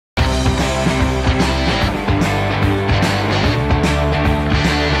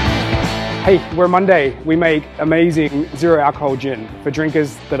Hey, we're Monday. We make amazing zero alcohol gin for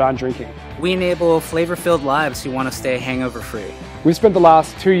drinkers that aren't drinking. We enable flavor-filled lives who want to stay hangover-free. We've spent the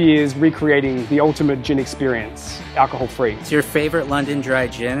last 2 years recreating the ultimate gin experience, alcohol-free. It's your favorite London dry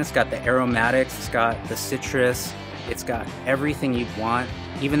gin. It's got the aromatics, it's got the citrus, it's got everything you'd want.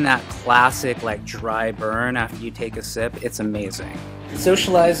 Even that classic dry burn after you take a sip, it's amazing.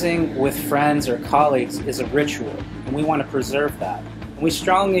 Socializing with friends or colleagues is a ritual, and we want to preserve that. We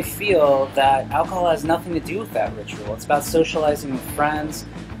strongly feel that alcohol has nothing to do with that ritual. It's about socializing with friends,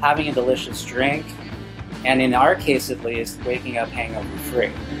 having a delicious drink, and in our case at least, waking up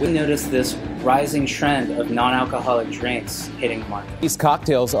hangover-free. We noticed this rising trend of non-alcoholic drinks hitting the market. These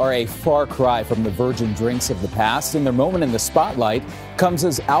cocktails are a far cry from the virgin drinks of the past, and their moment in the spotlight comes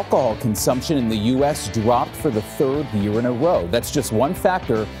as alcohol consumption in the U.S. dropped for the 3rd year in a row. That's just one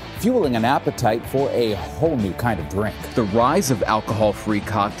factor fueling an appetite for a whole new kind of drink. The rise of alcohol-free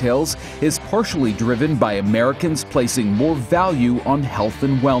cocktails is partially driven by Americans placing more value on health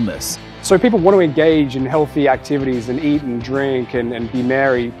and wellness. So people want to engage in healthy activities and eat and drink and be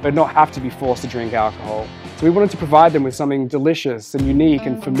merry, but not have to be forced to drink alcohol. So we wanted to provide them with something delicious and unique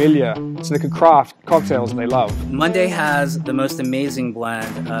and familiar so they could craft cocktails they love. Monday has the most amazing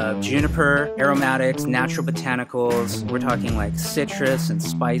blend of juniper, aromatics, natural botanicals. We're talking like citrus and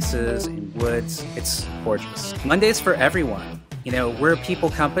spices and woods. It's gorgeous. Monday's for everyone. You know, we're a people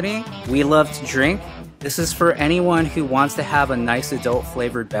company. We love to drink. This is for anyone who wants to have a nice adult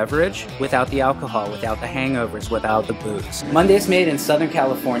flavored beverage without the alcohol, without the hangovers, without the booze. Monday's made in Southern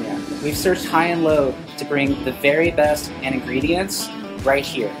California. We've searched high and low to bring the very best and ingredients right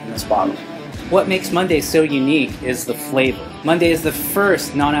here in this bottle. What makes Monday so unique is the flavor. Monday is the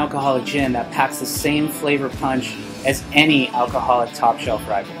first non-alcoholic gin that packs the same flavor punch as any alcoholic top shelf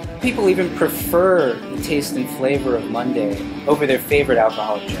rival. People even prefer the taste and flavor of Monday over their favorite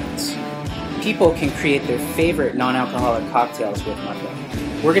alcoholic gins. People can create their favorite non-alcoholic cocktails with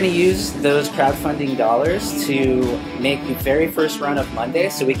Monday. We're going to use those crowdfunding dollars to make the very first run of Monday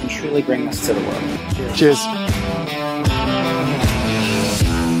so we can truly bring this to the world. Cheers.